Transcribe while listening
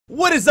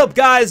What is up,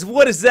 guys?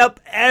 What is up,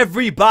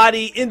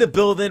 everybody in the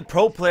building?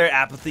 Pro Player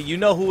Apathy. You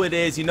know who it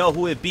is. You know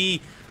who it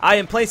be. I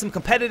am playing some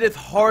competitive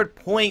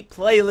hardpoint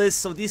playlists,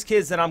 so these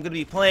kids that I'm going to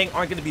be playing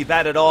aren't going to be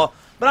bad at all.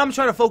 But I'm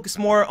trying to focus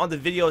more on the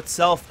video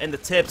itself and the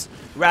tips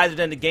rather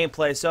than the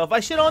gameplay. So if I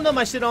shit on them,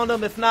 I shit on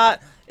them. If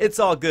not, it's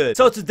all good.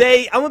 So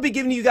today, I'm going to be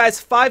giving you guys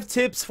 5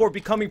 tips for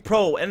becoming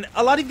pro. And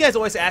a lot of you guys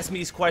always ask me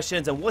these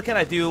questions, and what can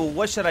I do?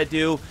 What should I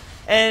do?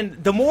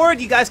 And the more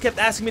you guys kept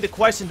asking me the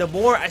question, the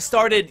more I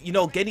started,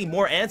 getting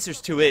more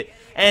answers to it.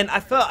 And I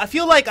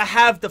feel like I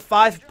have the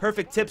 5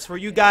 perfect tips for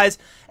you guys.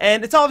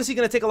 And it's obviously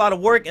going to take a lot of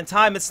work and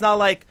time. It's not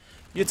like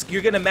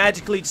you're going to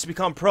magically just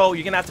become pro.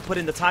 You're going to have to put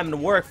in the time and the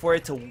work for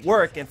it to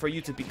work and for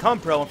you to become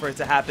pro and for it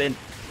to happen.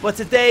 But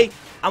today,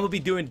 I'm going to be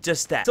doing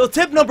just that. So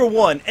tip number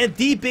 1, and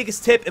the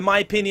biggest tip in my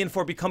opinion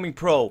for becoming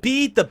pro,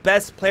 be the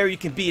best player you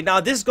can be. Now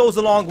this goes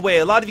a long way.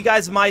 A lot of you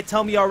guys might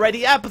tell me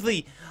already,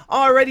 Apathy,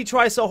 I already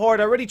try so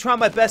hard. I already try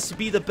my best to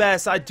be the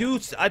best. I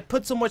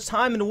put so much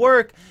time and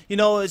work,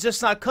 it's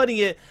just not cutting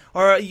it.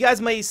 Or you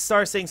guys may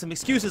start saying some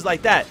excuses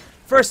like that.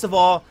 First of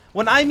all,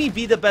 when I mean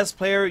be the best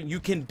player you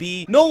can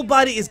be,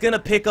 nobody is gonna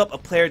pick up a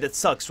player that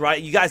sucks, right?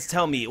 You guys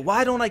tell me,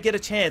 why don't I get a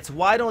chance?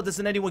 Why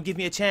doesn't anyone give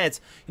me a chance?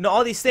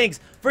 All these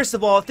things. First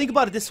of all, think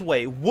about it this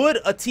way. Would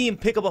a team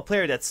pick up a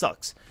player that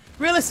sucks?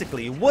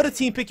 Realistically, would a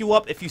team pick you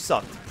up if you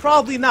sucked?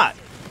 Probably not.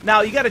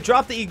 Now, you gotta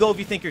drop the ego if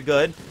you think you're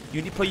good.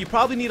 You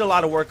probably need a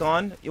lot of work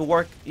on.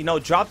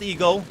 Drop the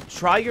ego,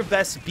 try your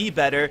best, be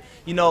better,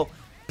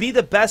 be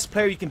the best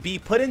player you can be,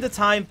 put in the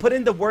time, put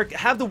in the work,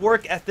 have the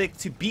work ethic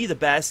to be the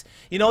best.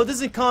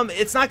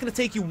 It's not going to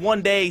take you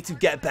one day to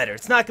get better.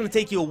 It's not going to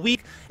take you a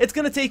week. It's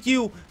going to take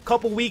you a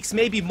couple weeks,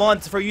 maybe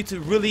months for you to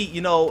really,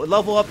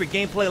 level up your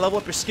gameplay, level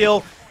up your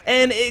skill.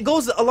 And it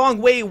goes a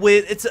long way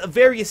with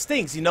various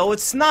things,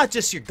 It's not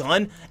just your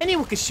gun.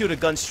 Anyone can shoot a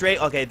gun straight.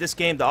 Okay, this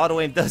game, the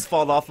auto-aim does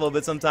fall off a little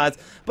bit sometimes.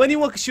 But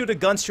anyone can shoot a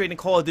gun straight in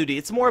Call of Duty.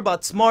 It's more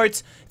about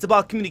smarts. It's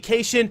about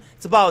communication.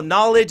 It's about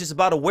knowledge. It's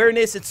about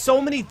awareness. It's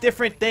so many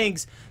different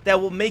things that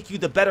will make you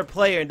the better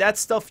player. And that's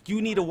stuff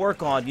you need to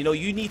work on.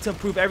 You need to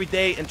improve every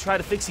day and try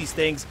to fix these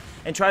things.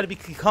 And try to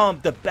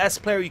become the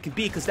best player you can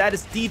be. Because that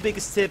is the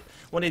biggest tip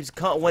when it's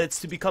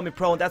to becoming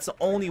pro. And that's the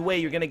only way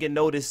you're going to get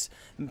noticed,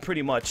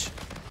 pretty much.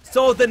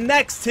 So the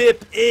next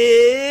tip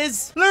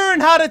is learn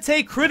how to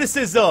take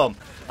criticism.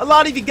 A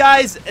lot of you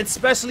guys,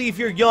 especially if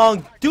you're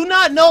young, do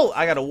not know.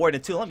 I got a warning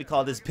too. Let me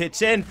call this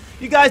bitch in.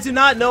 You guys do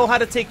not know how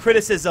to take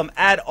criticism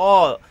at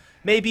all.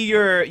 Maybe you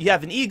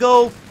have an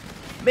ego.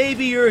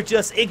 Maybe you're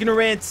just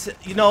ignorant.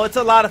 It's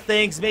a lot of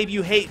things. Maybe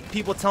you hate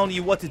people telling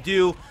you what to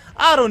do.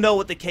 I don't know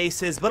what the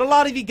case is, but a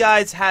lot of you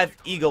guys have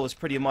egos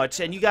pretty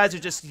much, and you guys are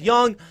just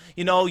young,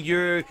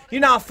 you're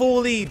not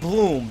fully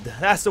bloomed.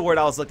 That's the word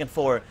I was looking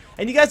for.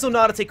 And you guys don't know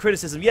how to take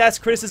criticism. Yes,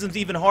 criticism's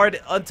even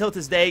hard until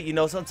this day,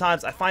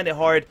 sometimes I find it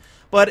hard,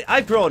 but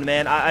I've grown,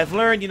 man. I've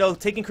learned,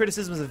 taking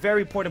criticism is a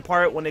very important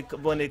part when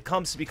it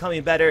comes to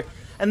becoming better,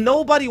 and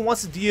nobody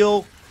wants to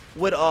deal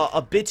with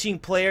a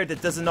bitching player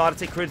that doesn't know how to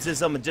take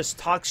criticism and just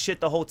talks shit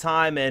the whole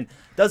time and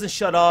doesn't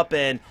shut up,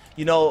 and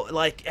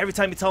like every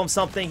time you tell him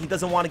something he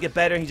doesn't want to get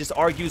better, he just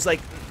argues.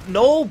 Like,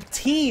 no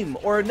team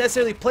or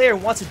necessarily player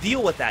wants to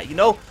deal with that.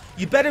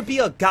 You better be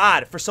a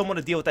god for someone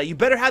to deal with that. You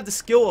better have the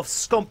skill of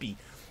Stumpy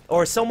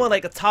or someone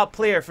like a top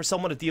player for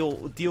someone to deal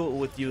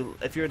with you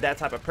if you're that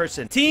type of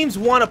person. Teams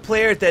want a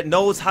player that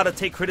knows how to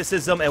take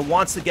criticism and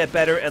wants to get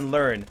better and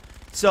learn.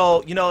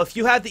 So, if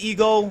you have the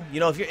ego,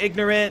 if you're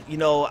ignorant,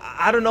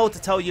 I don't know what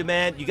to tell you,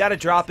 man. You got to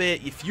drop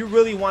it. If you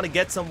really want to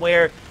get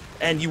somewhere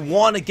and you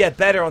want to get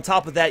better on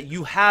top of that,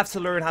 you have to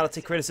learn how to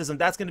take criticism.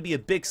 That's going to be a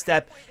big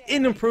step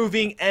in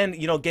improving and,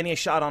 getting a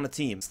shot on a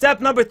team.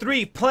 Step number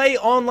 3, play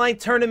online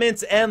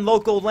tournaments and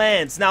local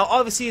LANs. Now,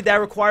 obviously, that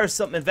requires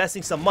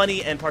investing some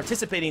money and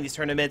participating in these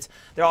tournaments.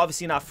 They're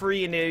obviously not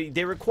free, and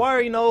they require,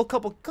 a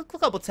couple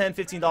 $10,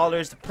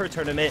 $15 per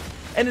tournament,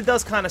 and it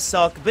does kind of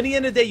suck. But at the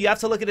end of the day, you have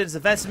to look at it as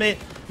investment.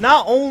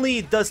 Not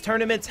only does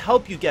tournaments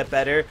help you get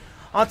better,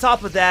 on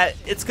top of that,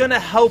 it's going to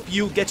help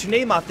you get your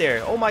name out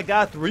there. Oh my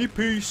god,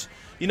 3-piece.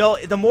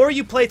 The more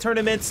you play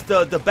tournaments,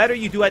 the better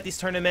you do at these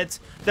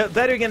tournaments, the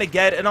better you're going to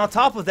get. And on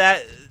top of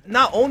that,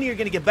 not only are you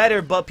going to get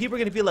better, but people are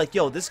going to be like,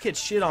 yo, this kid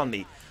shit on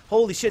me.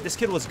 Holy shit, this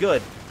kid was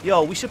good.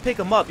 Yo, we should pick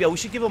him up. Yo, we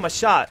should give him a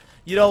shot.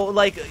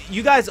 Like,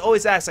 you guys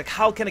always ask, like,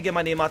 how can I get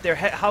my name out there?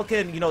 How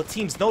can,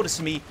 teams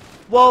notice me?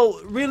 Well,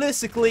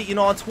 realistically,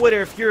 on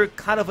Twitter, if you're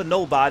kind of a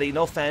nobody,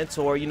 no offense,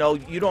 or, you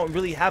don't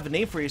really have a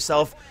name for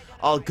yourself,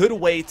 a good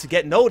way to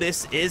get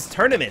noticed is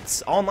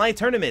tournaments, online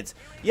tournaments.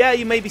 Yeah,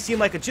 you maybe seem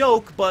like a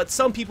joke, but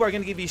some people are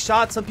going to give you a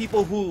shot. Some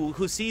people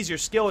who sees your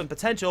skill and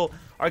potential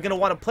are going to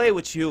want to play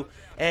with you,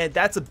 and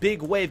that's a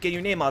big way of getting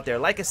your name out there.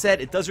 Like I said,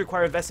 it does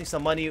require investing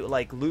some money,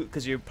 like,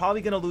 because you're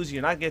probably going to lose.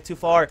 You're not going to get too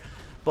far,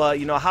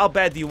 but, how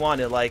bad do you want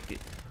it? Like,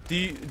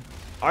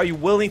 are you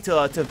willing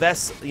to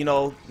invest,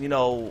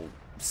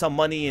 some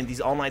money in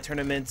these online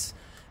tournaments,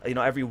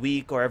 every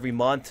week or every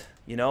month?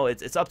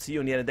 It's up to you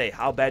in the end of the day.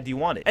 How bad do you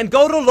want it? And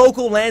go to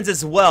local LANs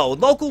as well.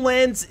 Local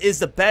LANs is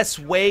the best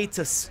way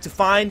to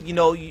find,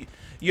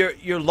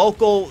 your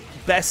local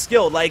best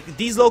skill. Like,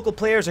 these local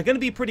players are going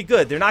to be pretty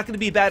good. They're not going to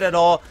be bad at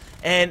all.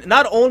 And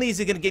not only is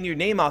it going to get your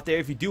name out there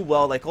if you do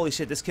well, like, holy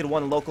shit, this kid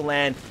won a local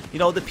land. You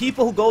know, the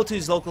people who go to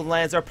these local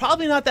lands are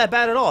probably not that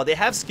bad at all. They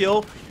have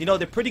skill. You know,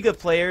 they're pretty good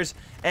players.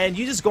 And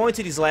you just going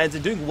to these lands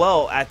and doing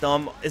well at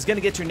them is going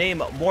to get your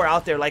name more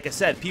out there. Like I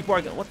said, people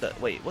are going to, what the,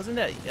 wait, wasn't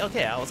that,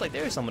 okay, I was like,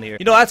 there's someone here.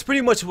 You know, that's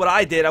pretty much what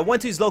I did. I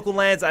went to these local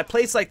lands. I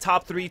placed like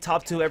top 3,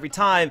 top 2 every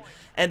time.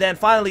 And then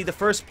finally, the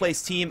first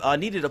place team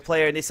needed a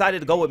player, and they decided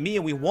to go with me,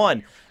 and we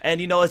won.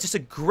 And, you know, it's just a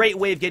great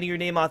way of getting your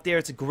name out there.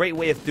 It's a great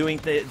way of doing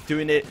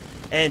it.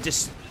 And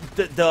just,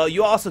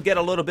 you also get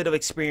a little bit of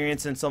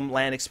experience and some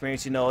land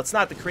experience. You know, it's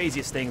not the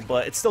craziest thing,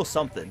 but it's still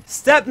something.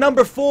 Step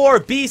number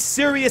 4, be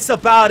serious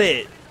about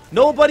it.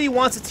 Nobody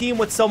wants a team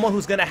with someone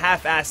who's gonna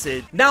half-ass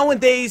it.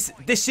 Nowadays,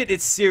 this shit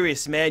is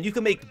serious, man. You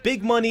can make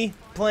big money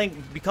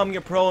becoming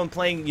a pro and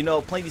playing, you know,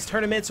 playing these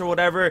tournaments or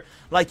whatever.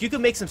 Like, you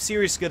can make some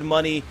serious good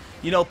money.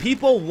 You know,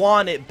 people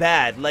want it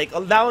bad. Like,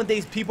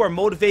 nowadays, people are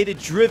motivated,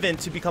 driven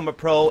to become a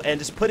pro and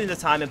just put in the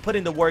time and put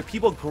in the work.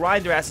 People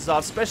grind their asses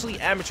off, especially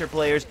amateur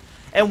players.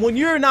 And when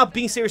you're not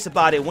being serious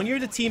about it, when you're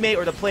the teammate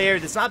or the player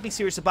that's not being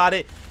serious about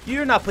it,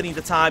 you're not putting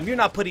the time, you're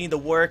not putting in the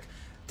work,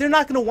 they're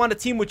not going to want to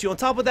team with you. On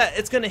top of that,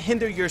 it's going to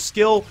hinder your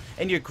skill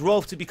and your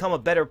growth to become a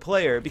better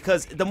player,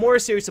 because the more you're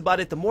serious about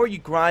it, the more you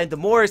grind, the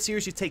more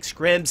serious you take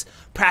scrims,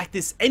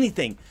 practice,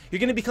 anything, you're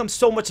going to become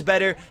so much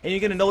better, and you're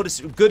going to notice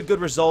good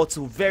results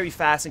very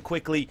fast and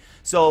quickly.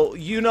 So,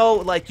 you know,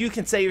 like, you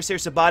can say you're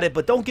serious about it,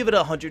 but don't give it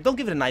 100, don't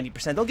give it a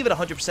 90%, don't give it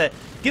 100%,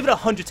 give it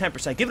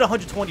 110%, give it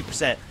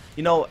 120%.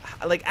 You know,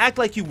 like, act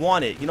like you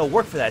want it, you know,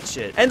 work for that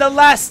shit. And the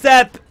last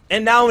step,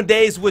 and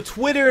nowadays, with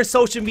Twitter and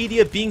social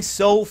media being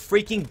so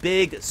freaking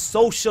big,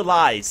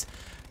 socialize.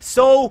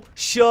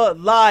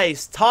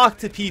 Socialize. Talk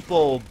to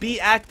people. Be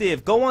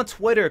active. Go on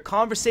Twitter.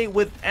 Conversate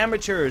with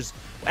amateurs.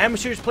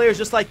 Players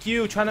just like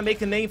you, trying to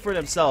make a name for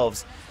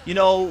themselves. You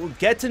know,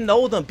 get to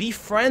know them. Be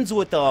friends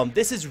with them.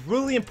 This is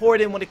really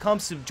important when it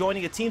comes to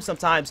joining a team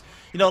sometimes.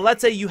 You know,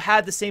 let's say you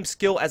had the same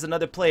skill as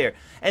another player,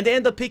 and they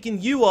end up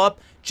picking you up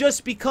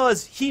just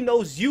because he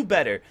knows you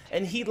better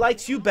and he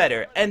likes you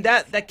better, and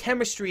that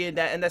chemistry and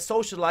that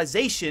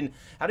socialization,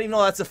 I don't even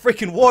know that's a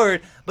freaking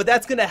word, but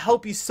that's gonna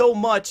help you so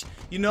much,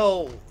 you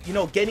know,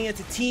 getting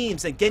into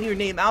teams and getting your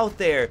name out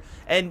there.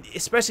 And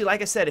especially,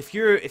 like I said, if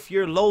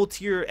you're low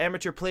tier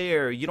amateur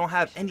player, you don't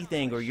have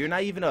anything, or you're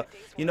not even a,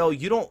 you know,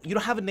 you don't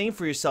have a name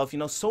for yourself, you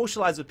know,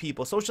 socialize with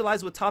people,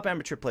 socialize with top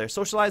amateur players,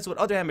 socialize with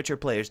other amateur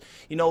players.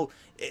 You know,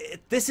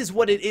 this is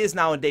what it is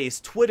nowadays.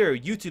 Twitter,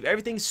 YouTube,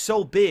 everything's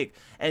so big,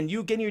 and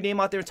you getting your name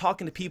out there and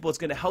talking to people is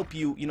going to help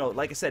you, you know,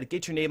 like I said,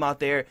 get your name out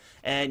there,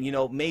 and, you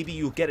know, maybe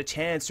you get a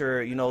chance,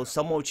 or, you know,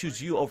 someone will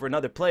choose you over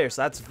another player.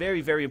 So that's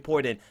very, very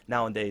important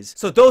nowadays.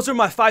 So those are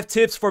my 5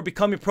 tips for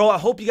becoming pro. I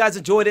hope you guys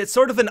enjoyed it.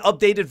 Sort of an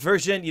updated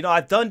version. You know,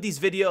 I've done these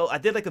videos, I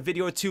did like a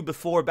video or 2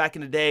 before back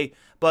in the day,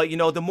 but, you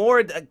know, the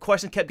more the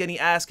question kept getting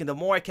asked and the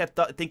more I kept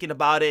thinking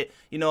about it,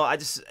 you know,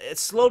 it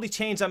slowly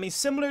changed. I mean,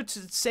 similar to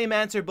the same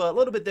answer, but a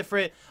little bit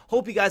different.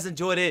 Hope you guys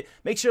enjoyed it.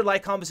 Make sure to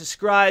like, comment,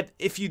 subscribe.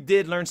 If you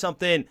did learn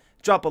something,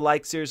 drop a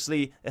like.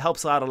 Seriously, it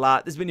helps out a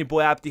lot. This has been your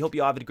boy Apathy. Hope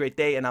you all have a great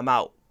day, and I'm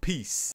out. Peace.